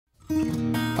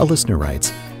A listener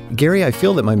writes, Gary, I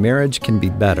feel that my marriage can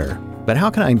be better, but how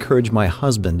can I encourage my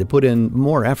husband to put in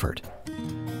more effort?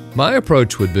 My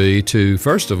approach would be to,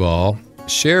 first of all,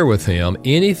 share with him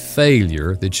any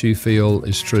failure that you feel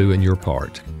is true in your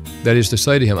part. That is to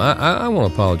say to him, I want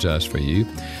to apologize for you.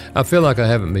 I feel like I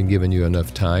haven't been giving you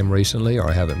enough time recently, or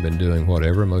I haven't been doing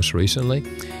whatever most recently,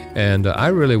 and I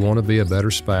really want to be a better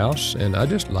spouse, and I'd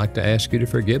just like to ask you to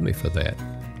forgive me for that.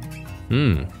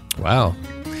 Wow.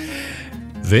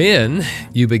 Then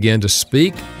you begin to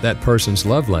speak that person's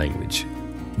love language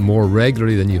more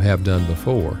regularly than you have done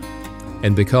before.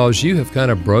 And because you have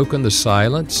kind of broken the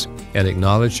silence and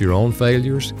acknowledged your own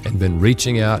failures and been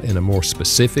reaching out in a more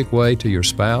specific way to your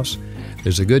spouse,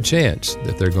 there's a good chance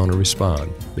that they're going to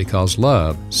respond, because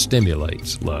love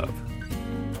stimulates love.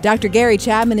 Dr. Gary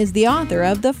Chapman is the author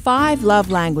of The 5 Love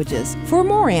Languages. For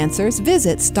more answers,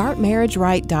 visit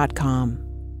StartMarriageRight.com.